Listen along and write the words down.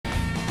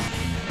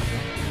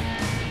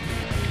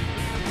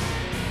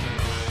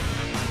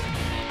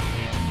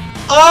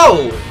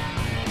Oh!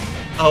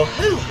 Oh,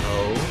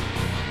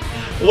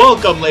 hello.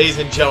 Welcome, ladies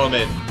and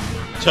gentlemen.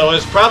 So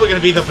it's probably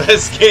going to be the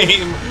best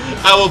game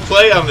I will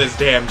play on this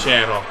damn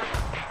channel.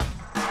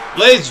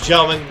 Ladies and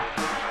gentlemen,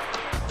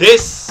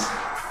 this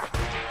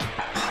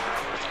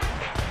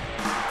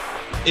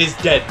is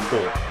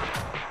Deadpool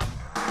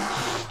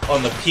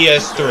on the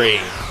PS3.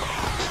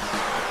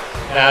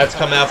 Now, it's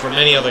come out for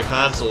many other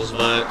consoles,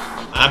 but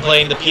I'm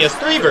playing the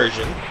PS3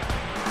 version.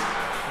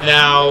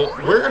 Now,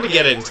 we're going to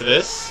get into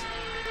this.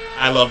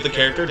 I love the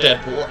character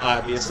Deadpool,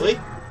 obviously.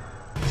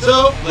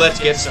 So,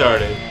 let's get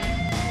started.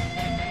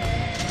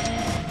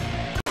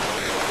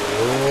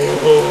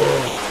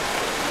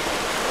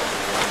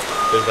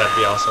 This better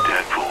be awesome.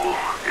 Deadpool,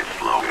 it's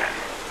Logan.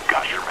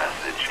 Got your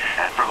message.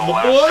 And for the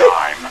last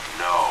time,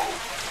 no.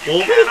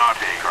 You cannot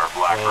take our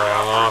Blackbird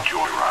out for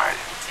a joyride.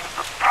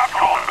 Stop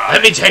calling about it.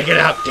 Let me take it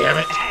out, damn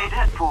it. Hey,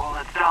 Deadpool,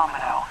 it's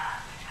Domino.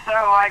 So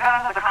I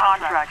got another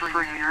contract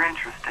for you. You're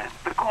interested.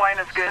 The coin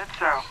is good,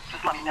 so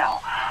just let me know.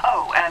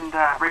 Oh, and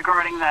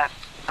regarding that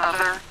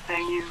other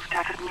thing you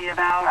texted me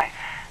about,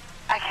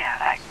 I can't.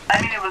 I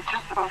mean, it was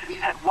just supposed to be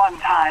that one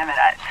time, and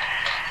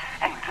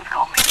anyway, just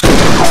call me.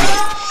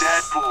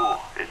 Deadpool,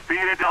 it's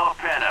Peter Della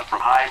Penna from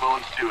High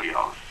Moon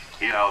Studios.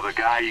 You know, the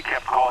guy you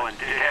kept calling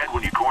Deadhead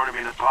when you cornered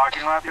me in the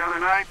parking lot the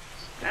other night?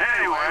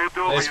 Anyway, it's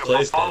over Nice your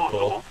place,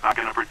 proposal. Not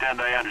gonna pretend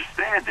I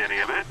understand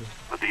any of it,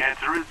 but the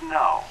answer is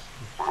no.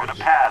 We're gonna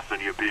pass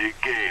on your big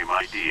game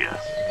idea.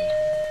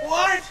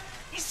 What?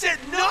 He said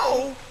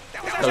no?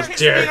 How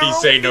dare he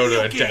say no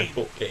to a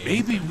Deadpool game?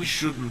 Maybe we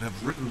shouldn't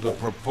have written the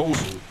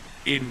proposal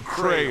in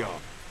crayon.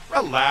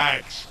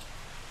 Relax.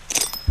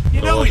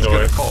 You know he's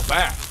gonna call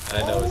back.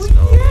 I know it's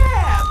no.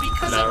 Yeah,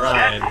 because Not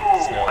Ryan. It's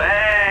Deadpool, no.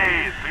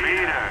 hey, it's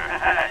Peter.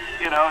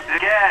 You know,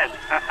 dickhead.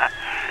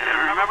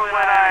 Remember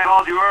when I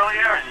called you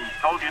earlier and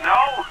told you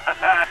no?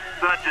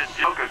 Such a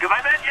joker. Because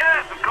I meant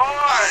yes, of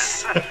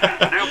course.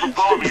 New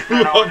proposal. You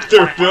said I was Up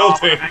their just building.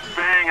 building. Big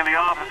Bang in the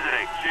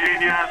opposite.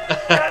 Genius.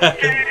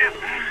 That's genius.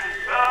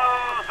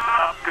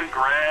 Oh,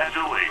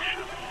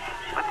 congratulations.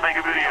 Let's make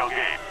a video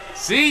game.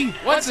 See?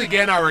 Once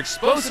again, our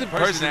explosive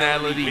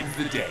personality wins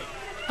the day.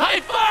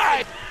 High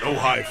five! No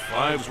high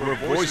fives, we're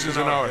voices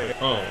in our head.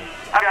 Oh.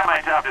 I got my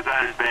top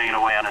designers banging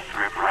away on a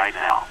script right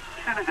now.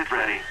 As soon as it's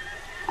ready,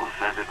 we'll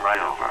send it right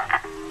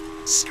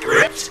over.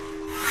 Script?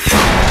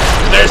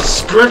 They're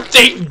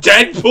scripting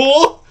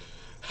Deadpool?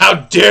 How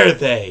dare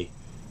they?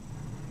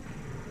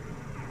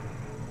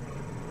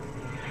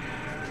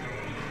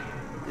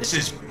 This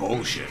is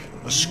bullshit.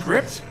 A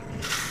script?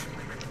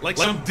 Like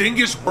some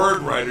dingus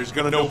bird writer's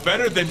gonna know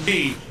better than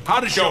me how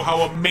to show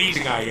how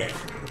amazing I am.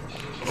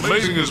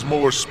 Amazing is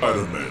more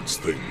Spider-Man's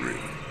thing, really.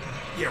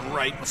 Yeah,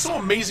 right. What's so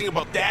amazing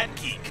about that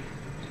geek?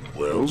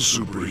 Well,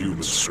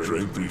 superhuman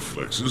strength,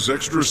 reflexes,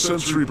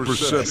 extrasensory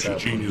perception,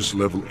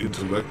 genius-level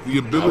intellect, the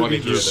wanna ability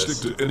hear to this.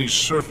 stick to any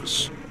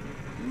surface.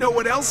 Know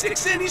what else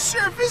hits any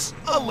surface?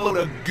 A load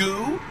of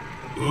goo.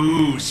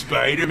 Ooh,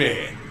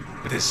 Spider-Man.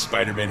 But does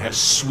Spider-Man have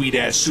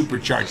sweet-ass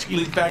supercharged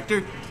healing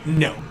factor?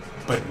 No.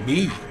 But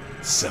me?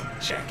 Some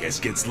jackass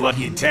gets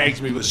lucky and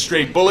tags me with a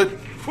stray bullet?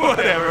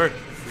 Whatever.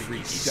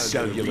 Free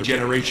cellular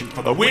regeneration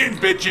for the win,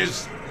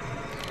 bitches!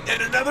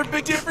 And another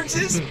big difference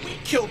is, we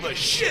kill the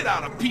shit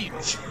out of people.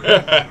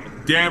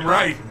 Damn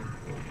right.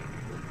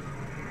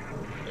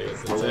 I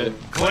guess that's it.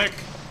 Click.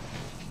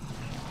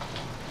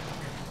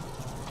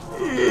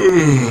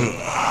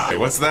 Hey,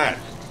 what's that?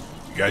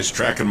 You guys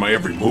tracking my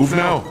every move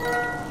now?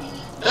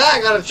 Ah,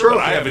 I got a trophy.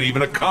 But I haven't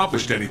even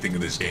accomplished anything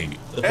in this game.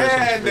 The first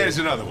one's And free. there's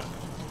another one.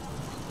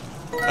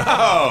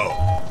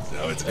 Oh!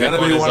 So it's gonna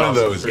That be one one is of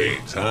also those free.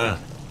 games, huh?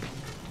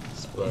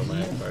 Explore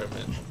my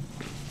apartment.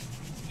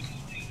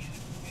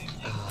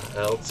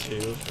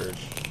 L2 for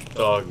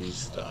doggy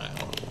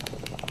style.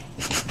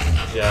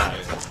 Yeah.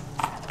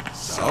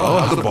 So I'll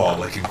have the ball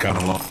licking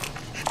coming along.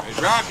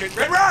 Red Rocket!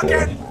 Red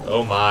Rocket!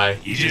 Oh my.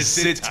 You just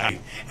sit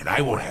tight, and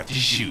I won't have to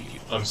shoot you.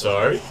 I'm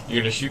sorry?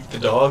 You're gonna shoot the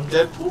dog,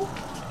 Deadpool?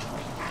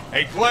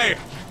 Hey, player!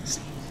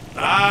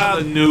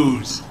 The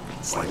news.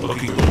 It's like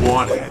looking at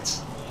want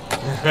ads.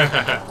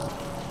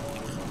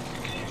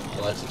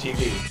 Watch the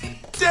TV.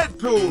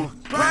 Deadpool,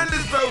 branded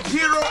both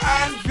hero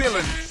and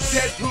villain.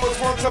 Deadpool was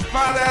once a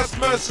badass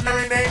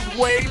mercenary named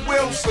Wade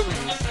Wilson.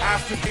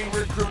 After being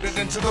recruited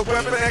into the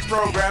Weapon X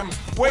program,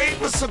 Wade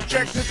was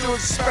subjected to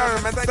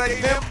experiments that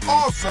gave him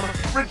awesome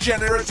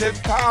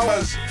regenerative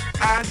powers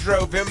and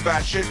drove him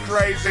batshit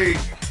crazy.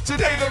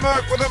 Today the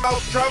Merc with a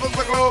mouth travels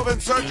the globe in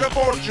search of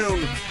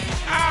fortune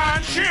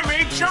and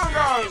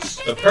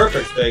chimichangas. The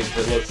perfect thing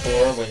to look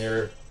for when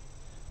you're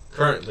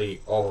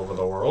currently all over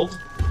the world.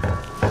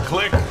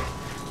 Click.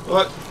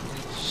 What?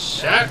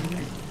 Shut.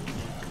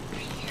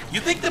 You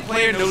think the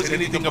player knows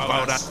anything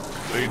about us?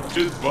 They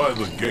did buy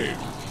the game.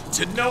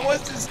 To know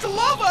us is to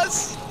love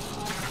us.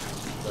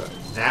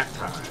 Nap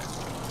time.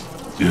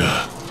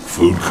 Yeah,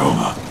 food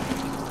coma.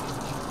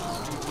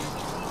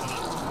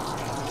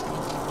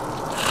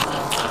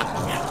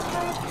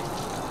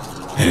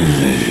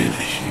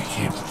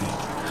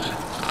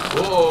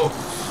 Whoa.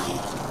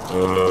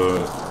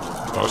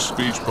 Our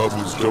speech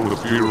bubbles don't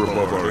appear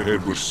above our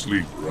head with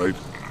sleep, right?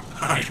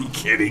 Are you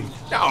kidding?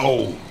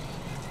 No.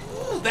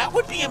 Ooh, that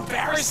would be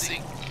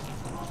embarrassing.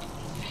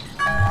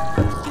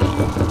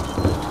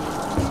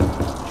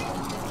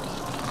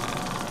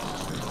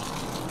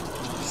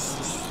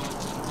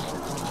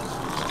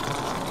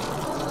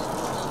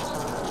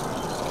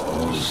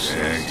 Oh,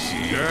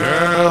 sexy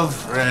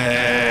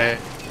girlfriend.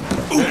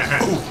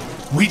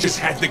 Ooh, we just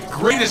had the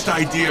greatest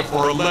idea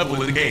for a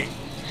level in the game.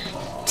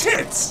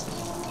 Tits!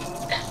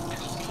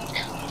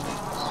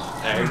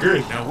 I agree.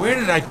 Now, where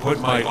did I put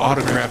my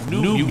autographed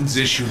New Mutants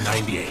issue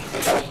 98?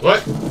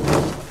 What?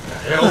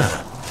 Hell.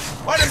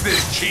 What is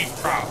this cheap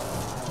prop?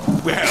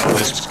 Well,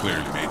 this was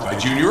clearly made by a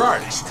junior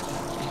artist.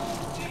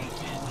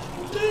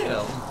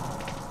 Damn.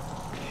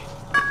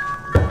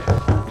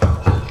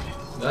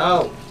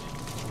 No.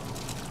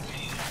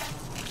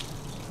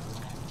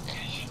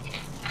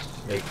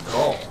 Make a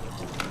call.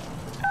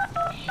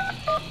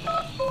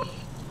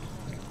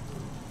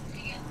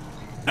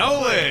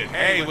 Nolan!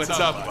 Hey, what's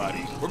up,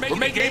 buddy? We're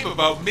making a game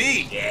about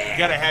me. Yeah.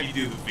 Gotta have you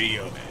do the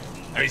video, man.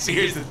 I mean, see,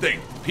 here's the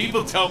thing.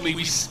 People tell me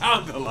we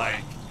sound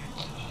alike.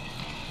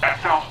 That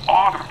sounds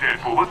awesome,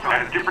 Deadpool. Listen, I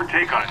had a different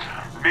take on it.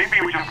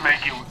 Maybe we just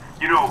make you,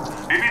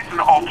 maybe it's an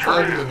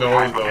alternative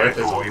type of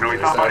Deadpool.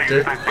 He's not about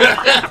to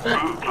forget the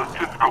boobs. Let's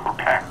just go for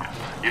pecs.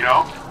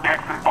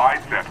 Pecs and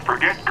biceps.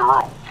 Forget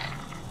girls.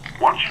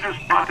 Why don't you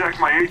just contact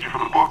my agent for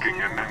the booking,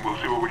 and then we'll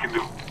see what we can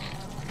do.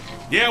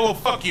 Yeah, well,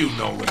 fuck you,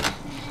 Nolan.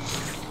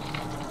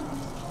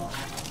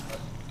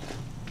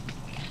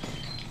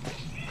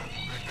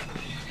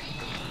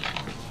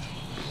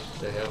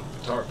 They have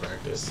guitar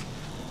practice.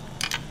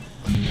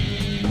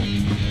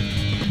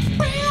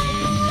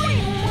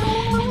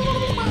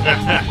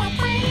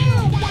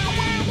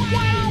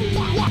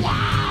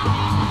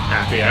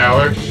 Happy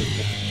hour.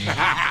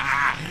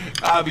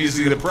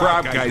 Obviously, the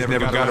prop guys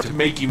never got to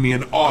making me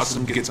an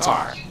awesome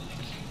guitar.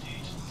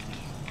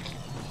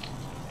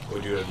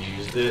 Would you have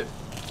used it?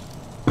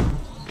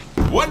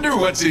 Wonder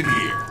what's in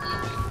here.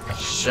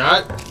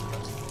 Shut.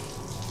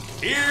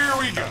 Here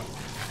we go.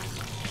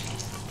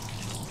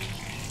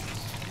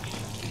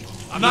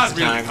 I'm not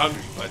really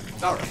hungry, but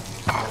all right.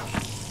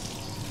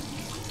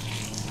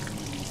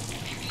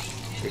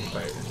 Big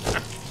bite.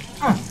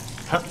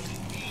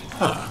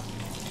 Huh.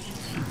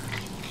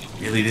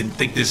 Really didn't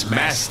think this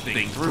mask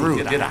thing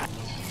through, did I?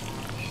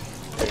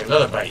 Take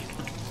another bite.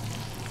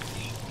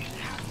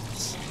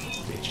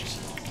 Bitches.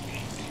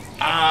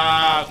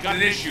 Got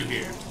an issue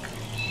here.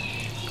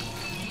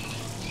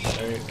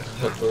 Alright,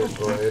 first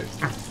bite.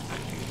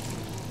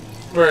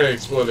 We're gonna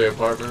explore the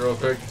apartment real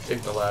quick.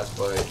 Take the last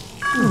bite.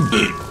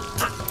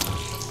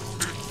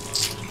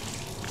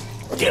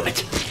 Damn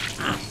it.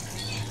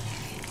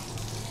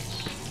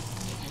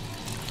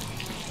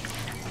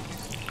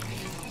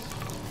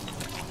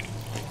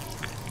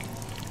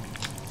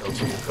 Don't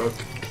you cook?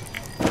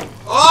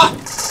 Oh!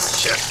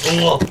 Shit.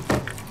 Oh.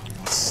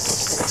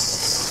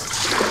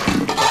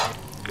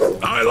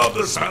 I love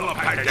the smell of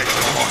pancakes in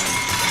the morning.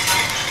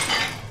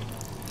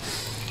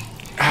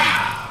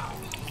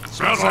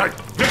 Smells like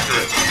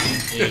victory.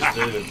 You just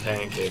threw the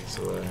pancakes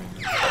away.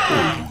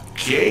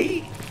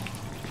 Okay.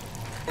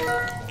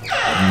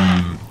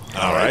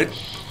 All right.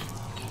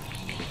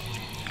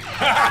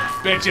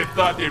 Bet you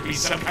thought there'd be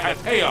some kind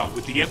of payoff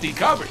with the empty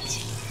cupboards.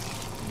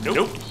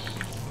 Nope.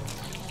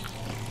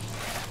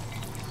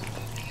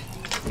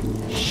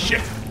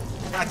 Shit.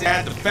 Got to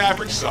add the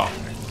fabric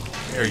softener.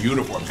 Their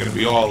uniform's gonna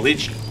be all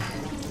itchy.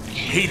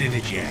 Hate an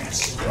itchy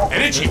ass.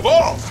 And itchy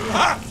balls.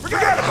 Huh?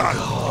 Forget about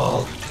it.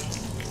 Oh.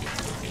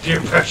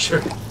 Peer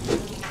pressure.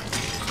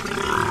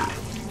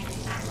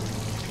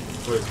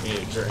 Put me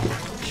a drink.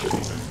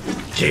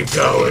 Keep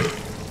going.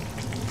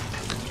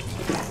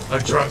 A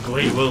drunk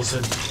Lee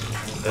Wilson.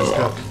 Let's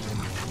go.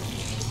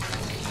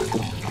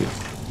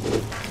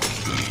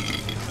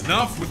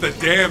 Enough with the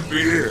damn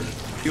beer.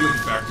 Healing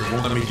factor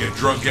won't let me get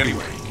drunk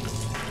anyway.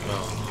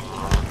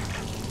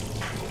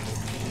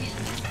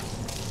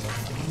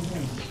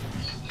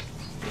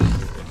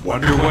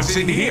 Wonder what's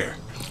in here.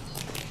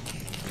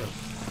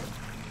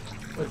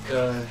 What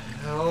the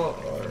hell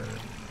are...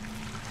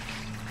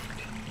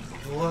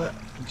 What?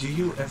 Do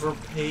you ever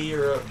pay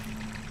your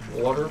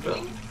water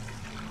bill?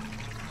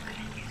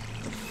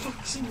 What the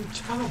fuck's in your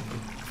tub?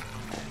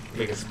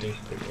 Make a stink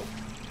pickle.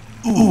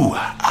 Ooh,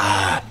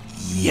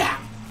 yeah.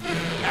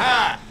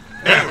 Ah,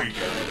 there we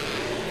go.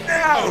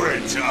 Now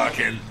we're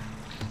talking.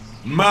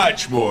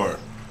 Much more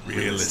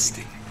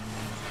realistic.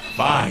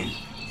 Fine,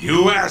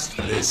 you asked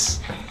for this.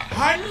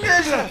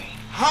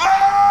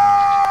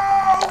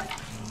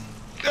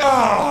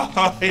 Oh,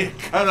 I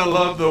kinda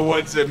love the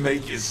ones that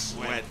make you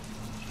sweat.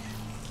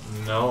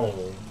 No.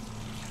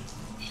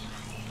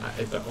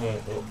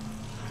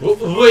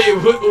 Wait,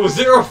 was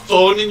there a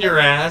phone in your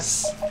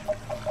ass?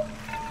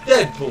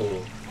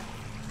 Deadpool.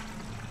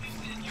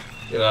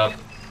 Get up.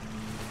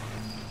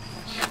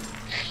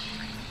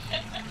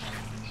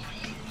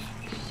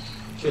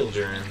 Kill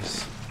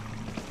germs.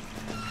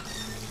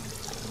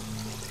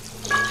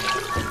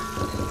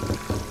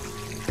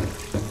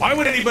 Why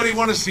would anybody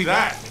want to see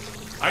that?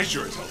 I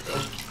sure as hell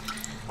don't.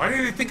 Why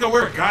do they think I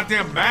wear a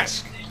goddamn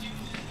mask?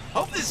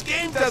 Hope this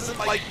game doesn't,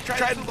 like, try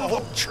to do the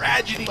whole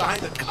tragedy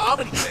behind the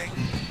comedy thing.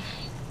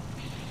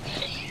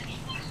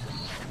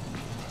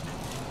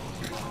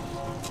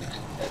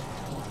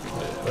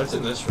 What's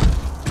in this room?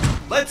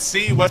 Let's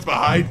see what's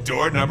behind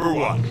door number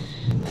 1.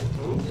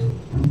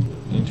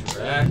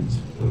 Interact.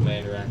 Who am I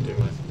interacting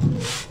with?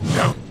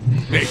 No,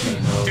 make me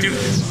do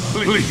this,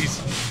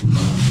 please.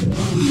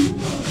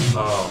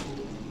 Oh.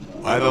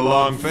 Why the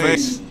long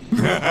face?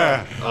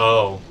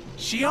 Oh.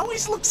 She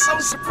always looks so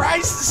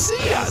surprised to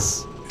see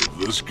us. If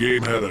this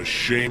game had a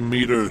shame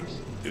meter,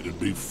 it'd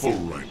be full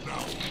right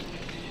now.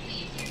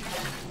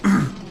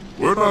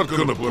 We're not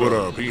gonna put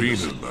our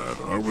beans in that,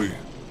 are we?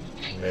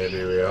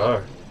 Maybe we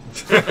are.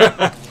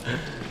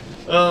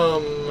 Oh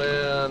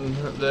man,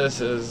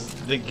 this is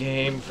the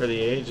game for the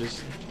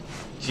ages.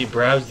 To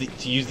browse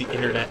to use the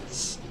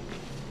internets.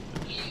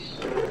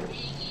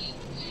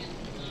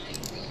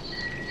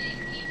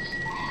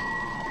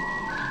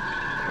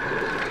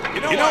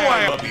 You know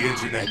why I love the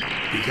internet?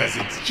 Because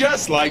it's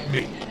just like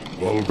me.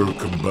 Vulgar,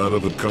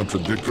 combative, and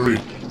contradictory.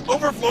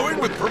 Overflowing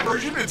with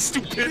perversion and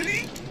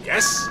stupidity?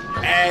 Yes,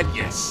 and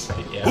yes.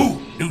 Yeah. Ooh,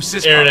 new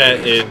sis.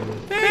 Internet in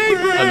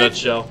a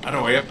nutshell. How do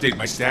I update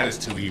my status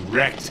to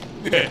erect?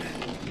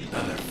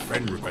 Another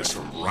friend request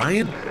from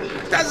Ryan?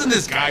 Doesn't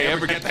this guy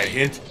ever get the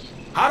hint?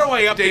 How do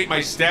I update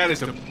my status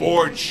to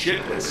bored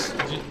shitless?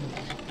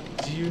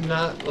 Do you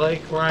not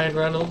like Ryan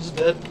Reynolds'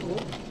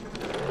 Deadpool?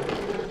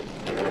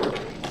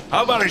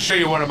 How about I show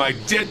you one of my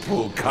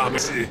Deadpool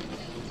comics?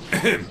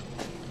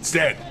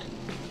 Instead.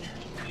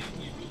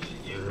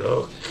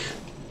 Look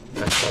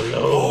at the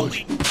load.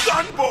 Holy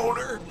gun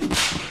boner!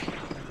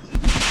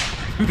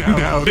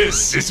 Now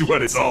this is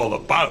what it's all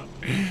about.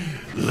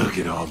 Look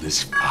at all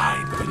this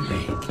fine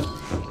make.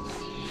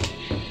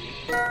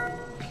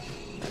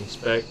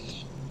 Inspect.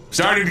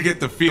 Starting to get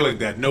the feeling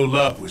that no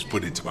love was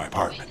put into my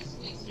apartment.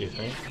 You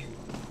think?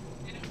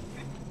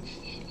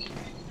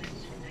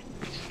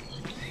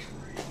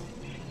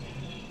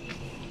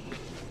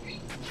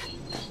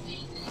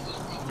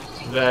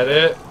 Is that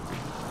it?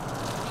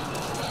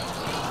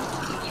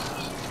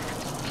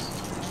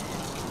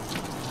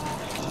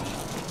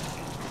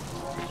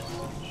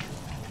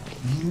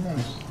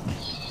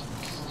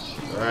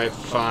 Alright,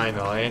 fine.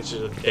 I'll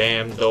answer the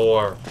damn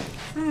door.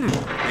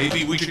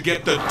 Maybe we should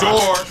get the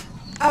door.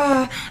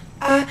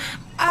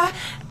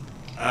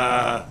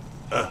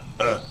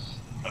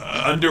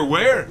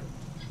 Underwear?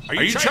 Are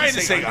you trying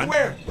to say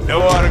underwear?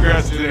 No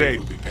autographs today,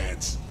 poopy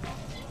pants.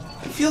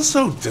 I feel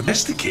so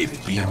domesticated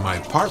being in my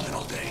apartment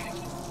all day.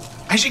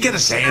 I should get a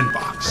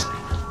sandbox.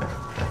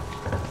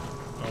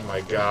 Oh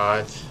my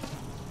god.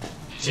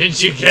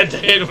 Didn't you get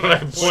that in when I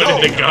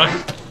pointed the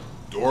gun?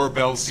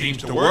 Doorbell seems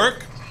to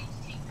work.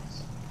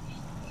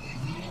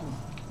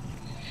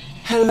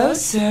 Hello,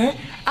 sir.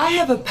 I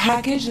have a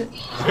package. So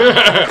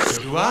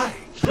do I.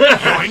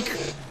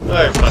 Yoink.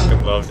 I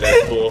fucking love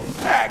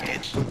Deadpool.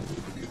 Package.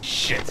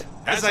 Shit.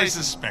 As I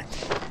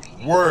suspected.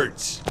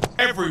 Words.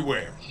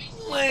 Everywhere.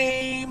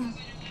 Lame.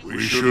 We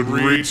should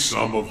read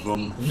some of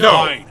them.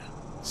 Fine.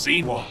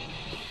 Scene 1.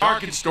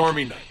 Dark and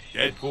stormy night.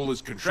 Deadpool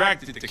is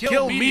contracted to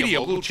kill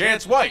Medium Blue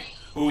Chance White,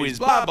 who is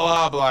blah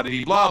blah blah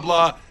dee blah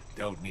blah.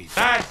 Don't need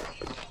that.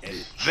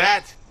 Edit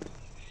that.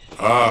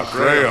 Ah,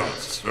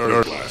 crayons.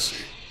 Very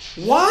classy.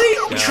 Why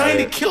are we Got trying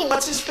it. to kill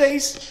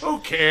what's-his-face? Who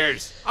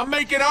cares? I'm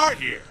making art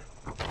here.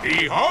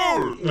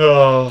 Behold!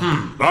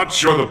 Oh. Not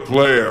sure the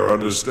player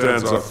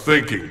understands our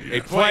thinking Hey,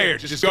 yet. player,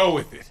 just go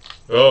with it.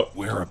 Oh.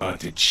 We're about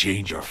to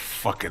change your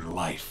fucking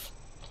life.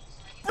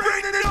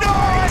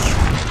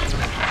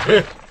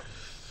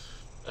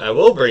 I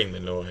will bring the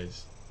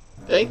noise.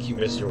 Thank you,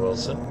 Mr.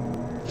 Wilson.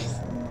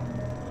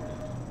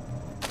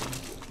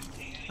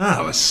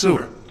 Ah, a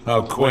sewer.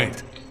 How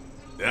quaint.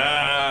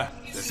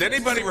 Does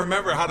anybody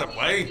remember how to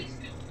play?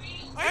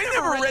 I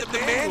never read the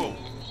manual.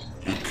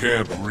 You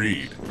can't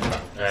read.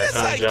 Alright,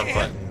 found I jump can.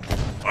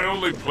 button. I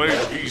only play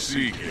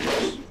PC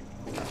games.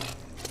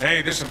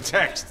 Hey, there's some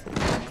text.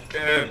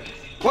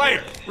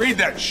 Player, read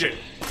that shit.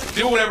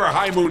 Do whatever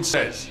High Moon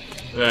says.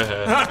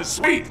 Ah,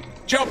 sweet.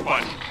 Jump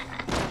button.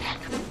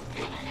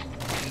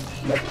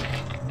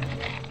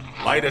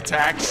 Light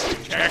attacks.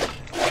 Check.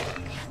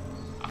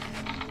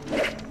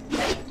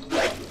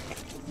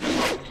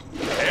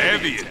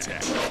 Heavy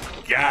attack.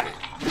 Got it.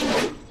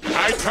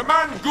 I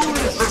command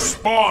goons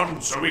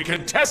respond so we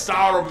can test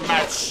our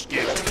match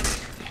skills.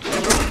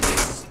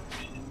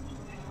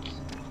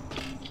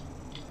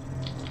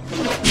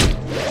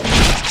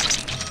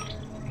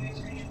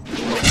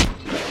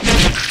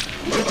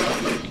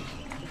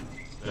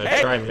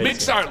 Try Hey,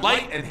 mix our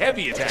light and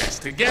heavy attacks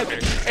together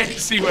and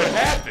see what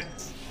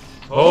happens.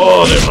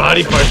 Oh, their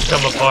body parts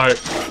come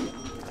apart.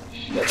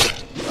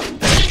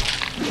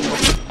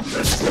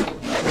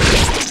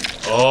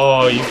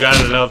 Oh, you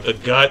gotta love the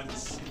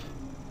guts.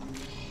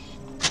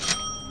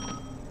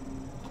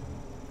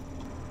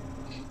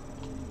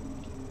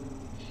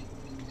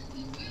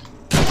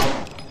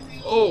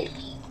 Oh.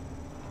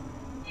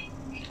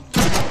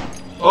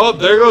 Oh,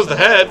 there goes the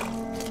head.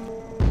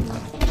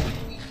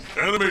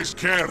 Enemies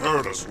can't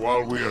hurt us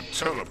while we are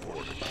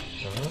teleporting.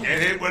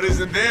 Can't hit what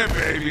isn't there,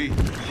 baby.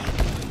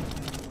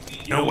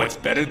 You know what's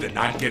better than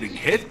not getting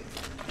hit?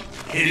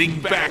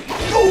 Hitting back.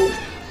 Ooh!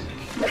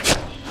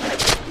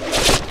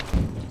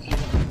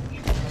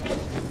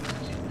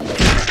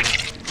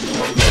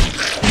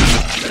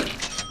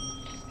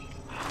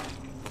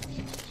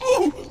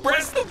 Ooh!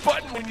 Press the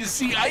button when you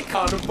see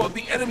icon above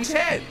the enemy's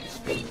head.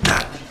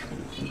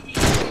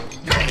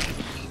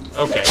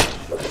 Okay.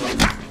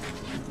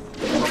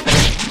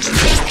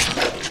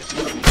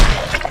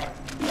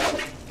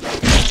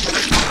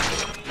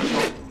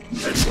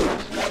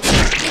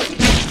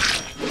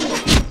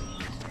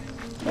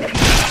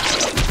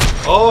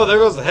 Oh, there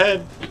goes the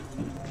head.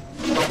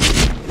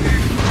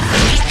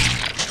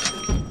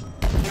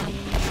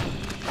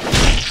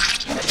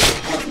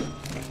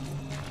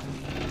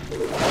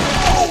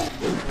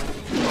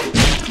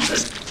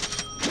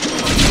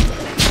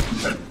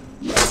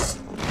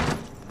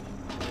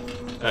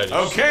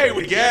 Okay,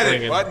 we get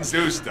it. Buttons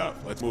do stuff.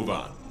 Let's move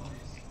on.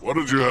 What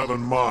did you have in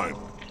mind?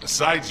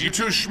 Besides you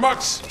two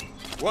schmucks,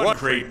 one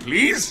crate,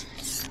 please.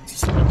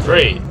 A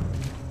crate?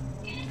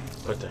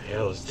 What the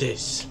hell is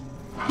this?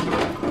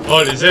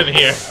 What is in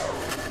here?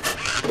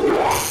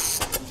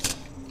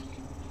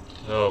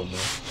 Oh man.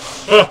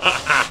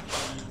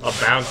 A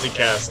bouncy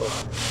castle.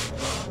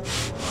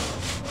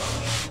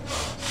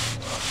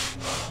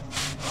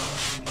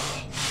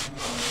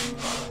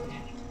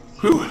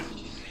 Whew.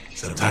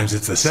 Sometimes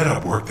it's the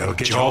setup work that'll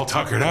get you all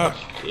tuckered out.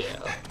 Yeah.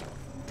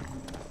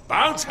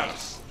 Bounce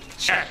house.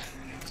 Check.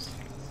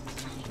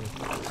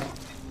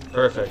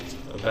 Perfect.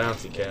 A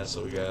bouncy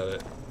castle, we got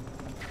it.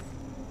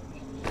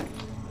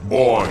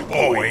 Boing.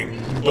 Boing.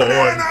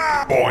 Boing.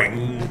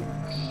 Boing.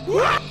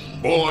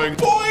 Boing.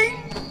 Boing.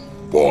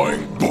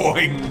 Boing.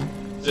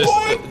 Boing. Just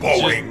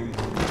Boing.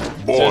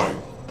 Boing.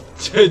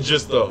 Boing.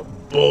 Just a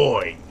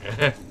boing.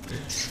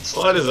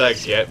 Why does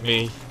that get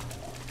me?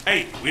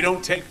 Hey, we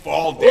don't take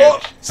fall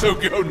damage, so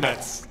go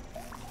nuts.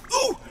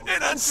 Ooh,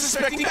 an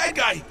unsuspecting bad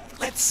guy.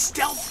 Let's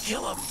stealth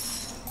kill him.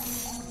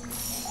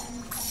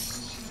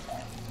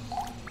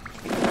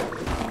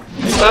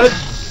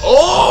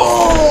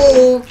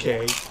 Oh,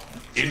 okay.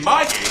 In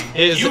my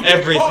game, you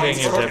everything get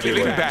is points for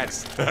everywhere. killing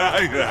bats.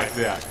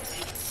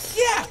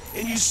 Yeah,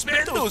 and you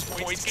spend those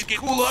points to get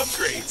cool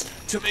upgrades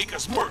to make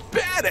us more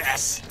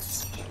badass.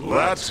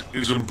 That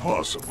is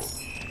impossible.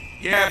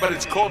 Yeah, but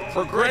it's called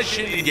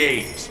progression in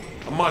games.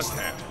 A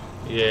must-have.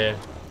 Yeah.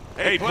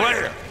 Hey,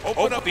 player,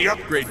 open up the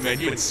upgrade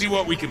menu and see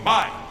what we can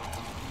buy.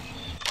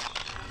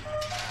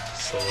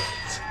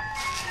 Select.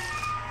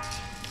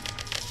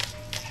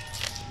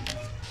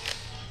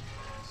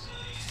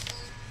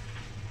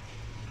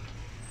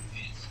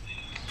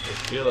 I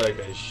feel like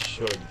I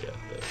should get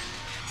this.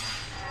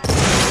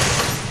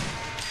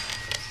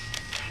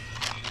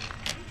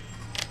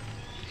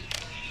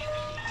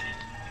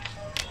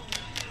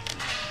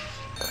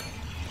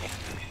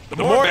 The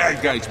more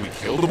bad guys we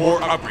kill, the more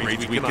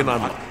upgrades we can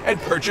unlock and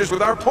purchase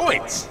with our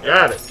points.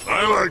 Got it.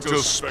 I like to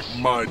spec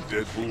my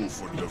Deadpool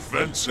for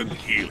defense and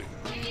healing.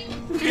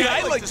 Yeah,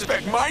 I like to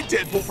spec my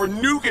Deadpool for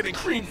nougat and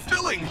cream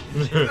filling.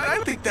 I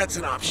don't think that's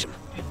an option.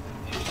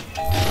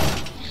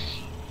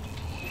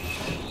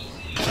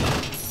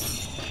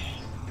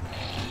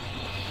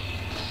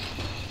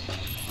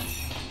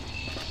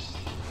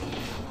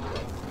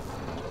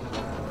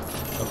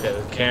 Okay,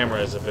 the camera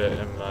is a bit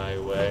in my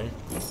way.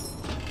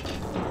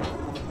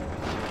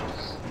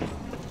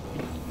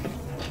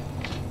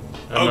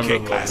 Okay,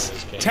 class.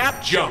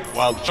 Tap jump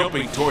while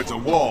jumping towards a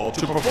wall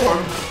to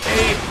perform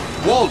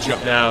a wall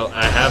jump. Now,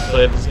 I have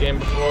played this game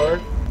before,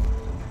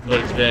 but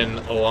it's been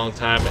a long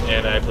time,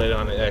 and I played it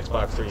on the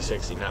Xbox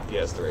 360, not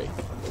PS3.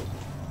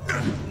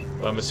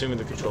 But I'm assuming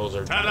the controls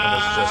are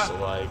almost just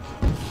alike.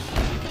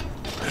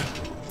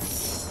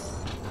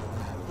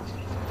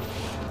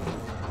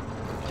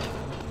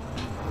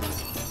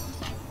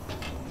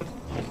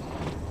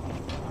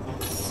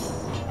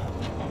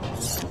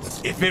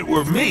 If it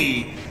were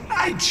me,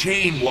 I'd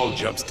chain wall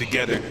jumps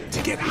together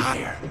to get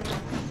higher.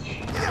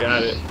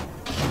 Got it.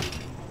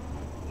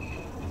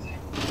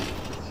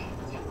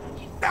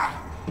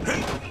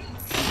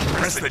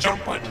 Press the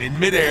jump button in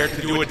midair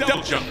to do a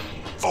double jump.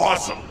 It's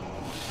awesome.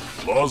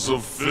 Laws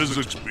of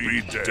physics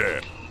be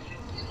dead.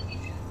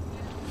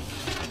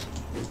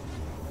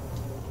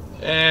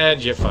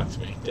 And you fucked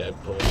me,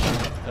 Deadpool.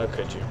 How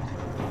could you?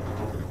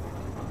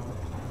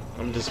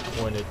 I'm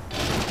disappointed.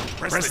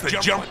 Press the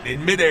jump button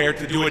in midair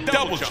to do a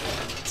double jump.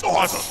 It's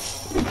awesome.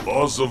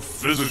 Laws of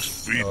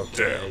physics be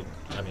dead.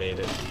 I made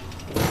it.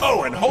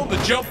 Oh, and hold the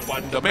jump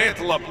button to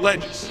mantle up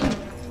ledges.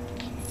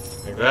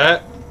 Like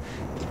that?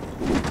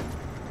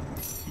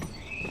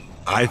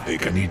 I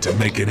think I need to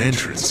make an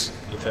entrance.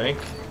 You think?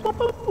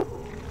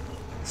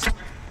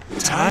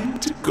 Time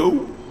to go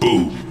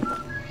boom.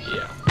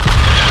 Yeah.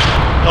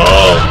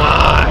 Oh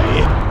my!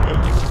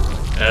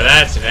 Now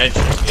that's an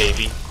entrance,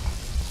 baby.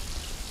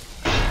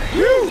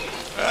 Whew.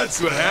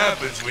 That's what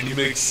happens when you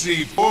make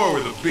C4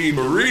 with a bean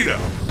burrito.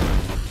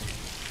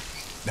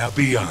 Now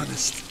be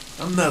honest.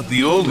 I'm not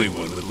the only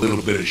one with a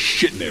little bit of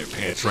shit in their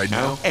pants right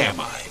now,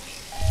 am I?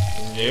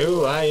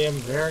 No, I am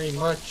very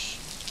much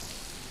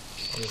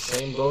on the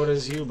same boat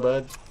as you,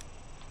 bud.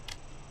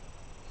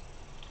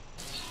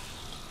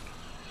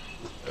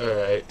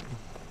 Alright.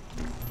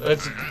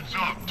 Let's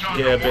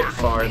get a bit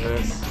far in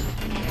this.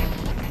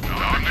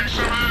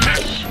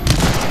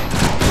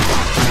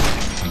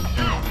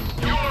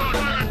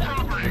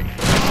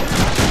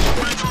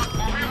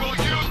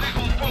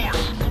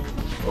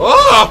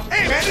 Oh!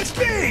 Hey man, it's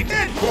me,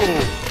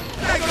 Deadpool!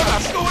 Hey,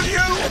 I'm screwing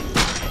you!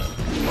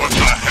 What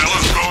the hell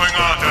is going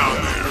on down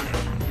there?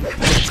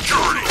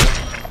 Security!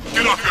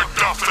 Get off your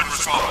duff and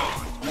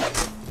respond!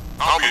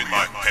 I'll be in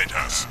my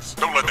penthouse.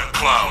 Don't let that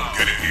clown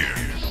get in here.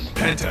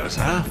 Penthouse,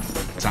 huh?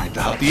 Time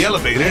to out the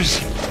elevators.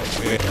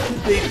 Where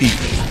they be?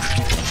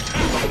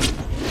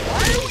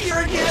 Why are we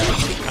here again?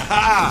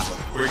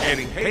 Ha! We're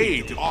getting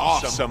paid to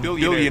off some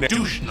billionaire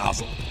douche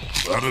nozzle.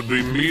 That'd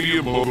be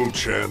medium model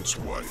Chance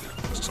White.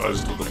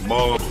 Size to the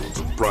models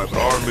of Private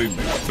Army,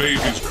 make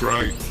babies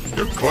cry.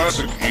 Your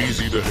classic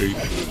easy to hate.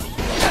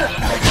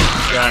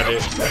 Got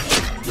it.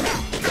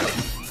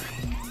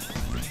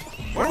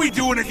 What are we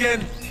doing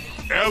again?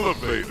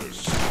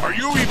 Elevators. Are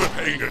you even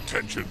paying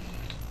attention?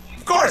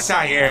 Of course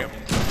I am.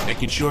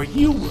 Making sure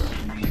you were.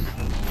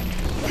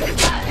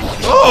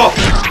 Oh!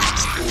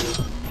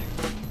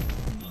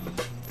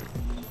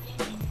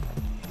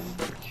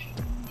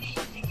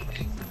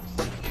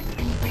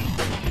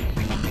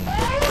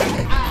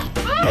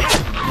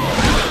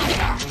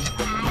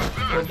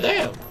 Oh,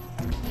 damn.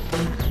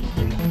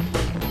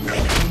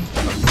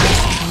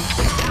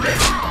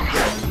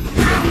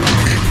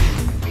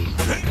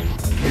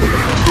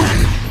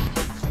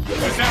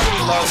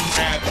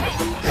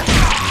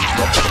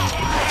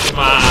 Come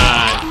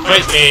on,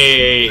 fight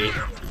me!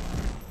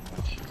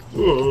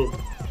 Whoa.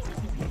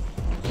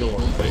 You don't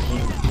want to fight me.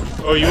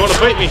 Oh, you want to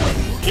fight me?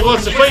 He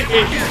wants to fight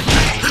me!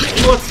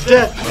 He wants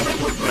death!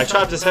 I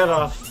chopped his head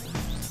off.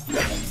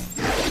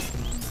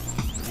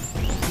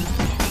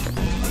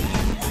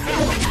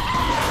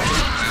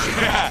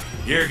 Yeah,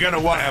 you're gonna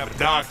want to have a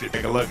doctor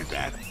take a look at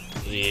that.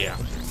 Yeah.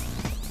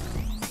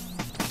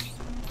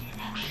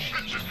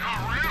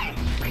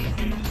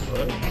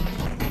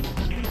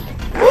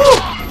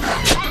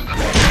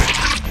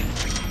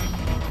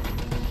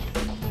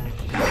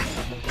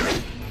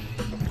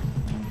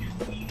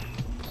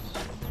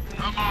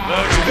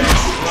 Look at that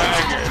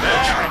swagger.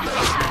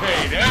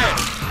 Hey, that.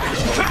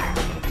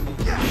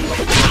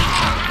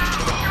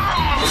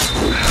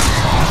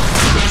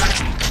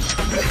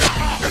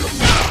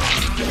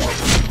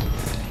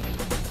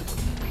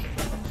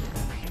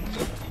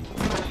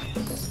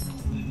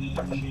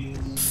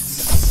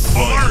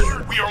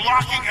 Alert! We are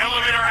locking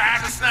elevator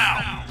access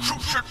now!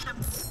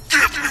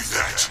 Give me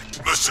that!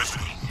 Listen,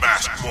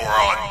 masked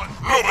moron.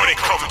 Nobody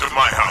comes into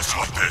my house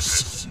like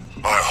this.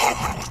 I hope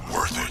it was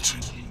worth it.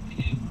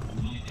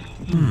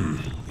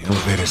 The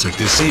elevators are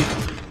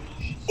disabled.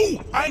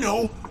 Oh, I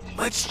know!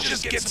 Let's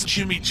just get some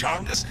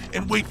chimichangas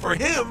and wait for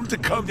him to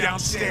come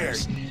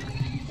downstairs.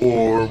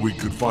 Or we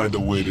could find a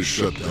way to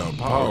shut down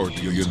power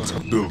to the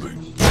entire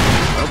building.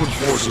 That would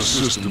force a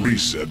system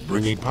reset,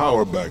 bringing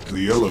power back to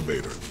the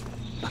elevator.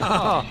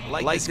 Oh,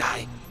 like this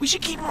guy. We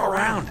should keep him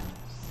around.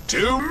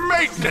 To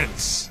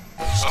maintenance!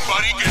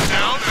 Somebody get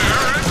down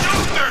there and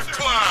shoot their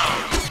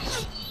clown!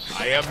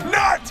 I am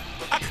not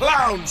a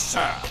clown,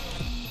 sir!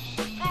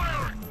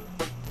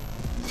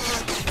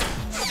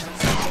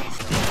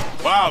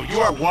 Wow, you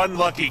are one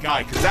lucky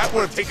guy, because that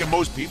would have taken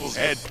most people's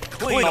head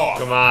clean off.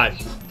 Come on.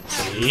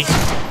 See?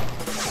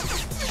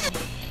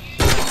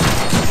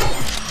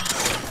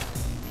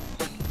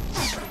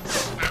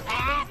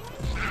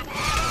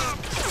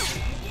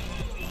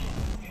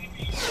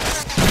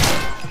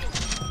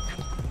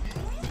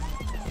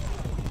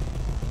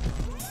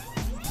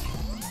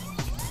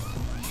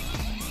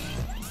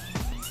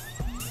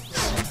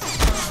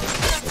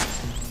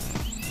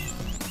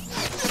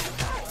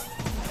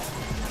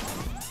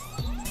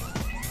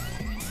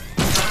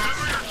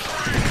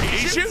 He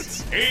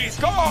shoots, he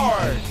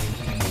scores!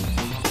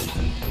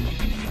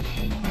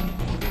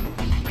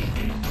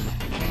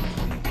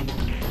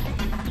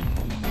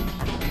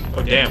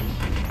 Oh, damn.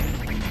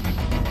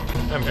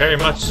 I'm very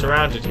much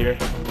surrounded here.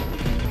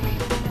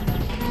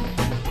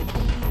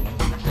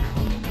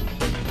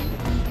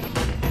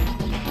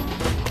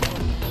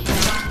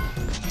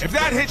 If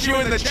that hits you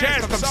in the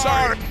chest, I'm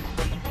sorry.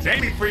 It's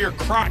aiming for your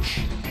crotch.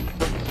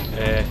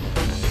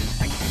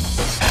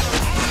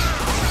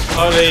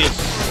 Oh, they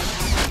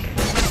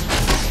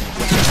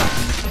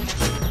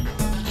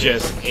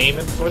just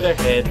aiming for their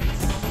head.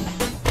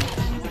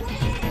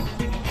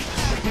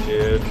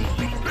 Dude.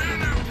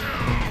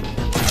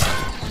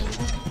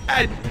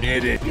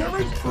 Admit it,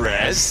 you're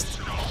impressed.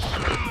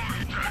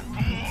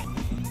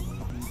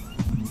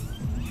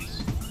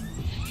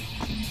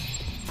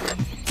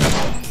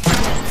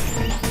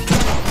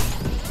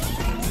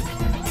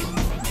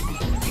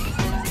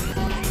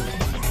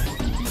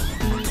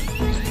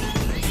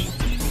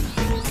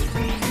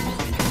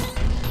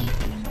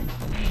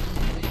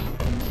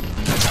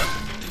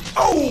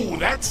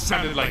 That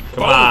sounded like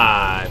Come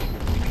on.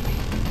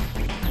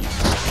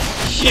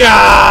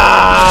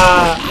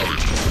 Yeah!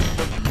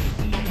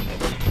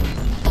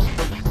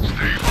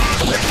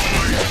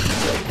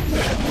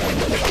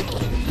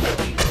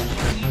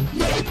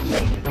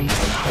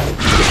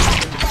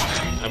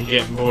 I'm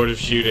getting bored of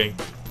shooting.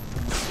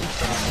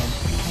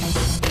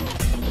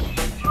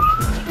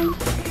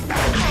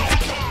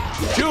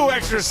 Two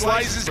extra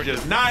slices for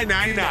just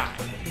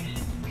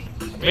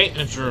 $9.99.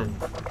 Maintenance room.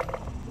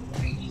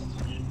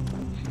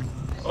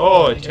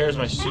 Oh, it tears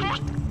my suit.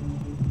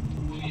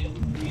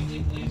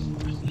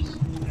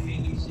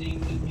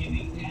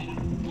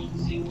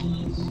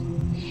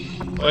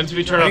 Once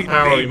we turn off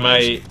power, we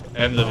might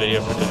end the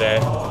video for today.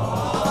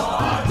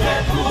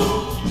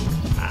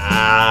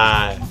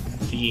 Ah,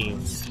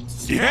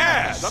 themes.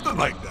 Yeah, something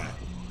like that.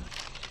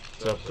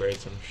 Let's upgrade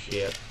some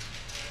shit.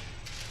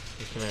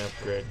 What can I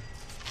upgrade?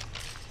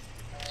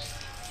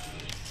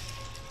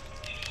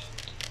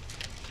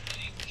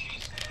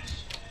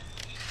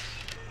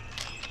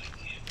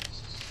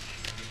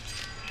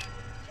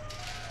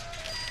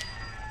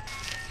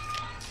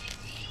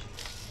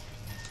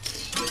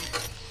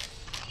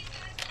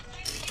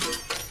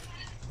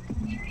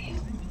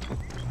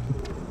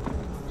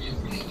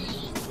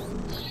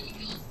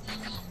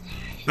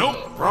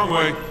 Nope, wrong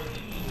way.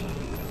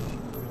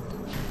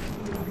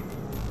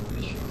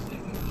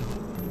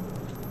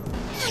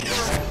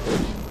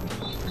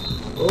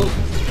 Oh.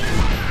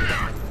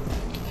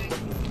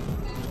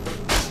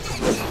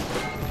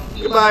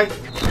 Goodbye.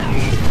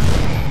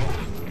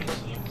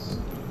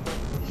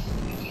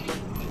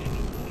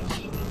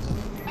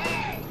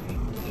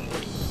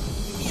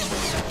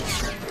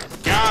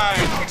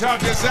 Guys, talk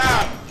this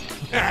out.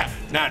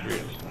 Not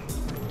really.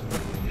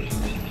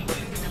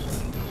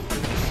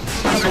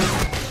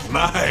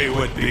 My,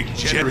 what big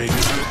generators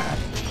you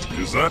have.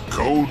 Is that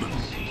code?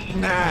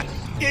 Nah,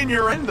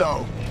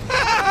 innuendo.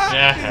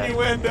 Yeah.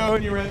 Innuendo,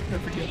 innuendo, I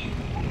forget.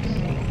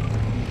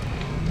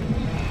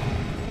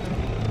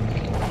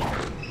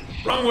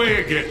 Wrong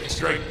way again,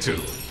 strike two.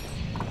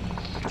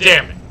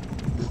 Damn it.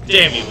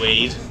 Damn you,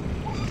 Wade.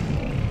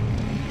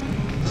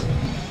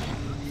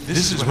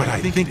 This is what I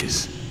think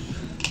is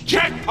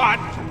jackpot.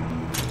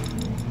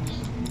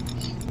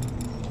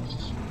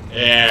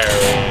 There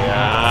we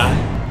are.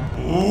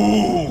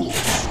 Ooh,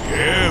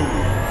 scary.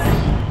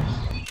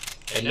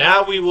 And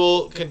now we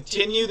will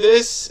continue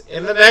this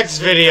in the next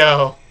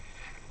video.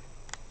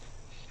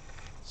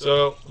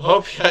 So,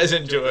 hope you guys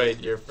enjoyed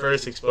your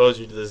first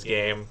exposure to this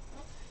game.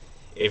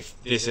 If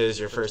this is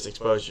your first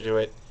exposure to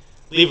it,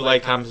 leave a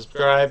like, comment,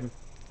 subscribe.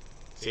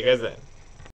 See you guys then.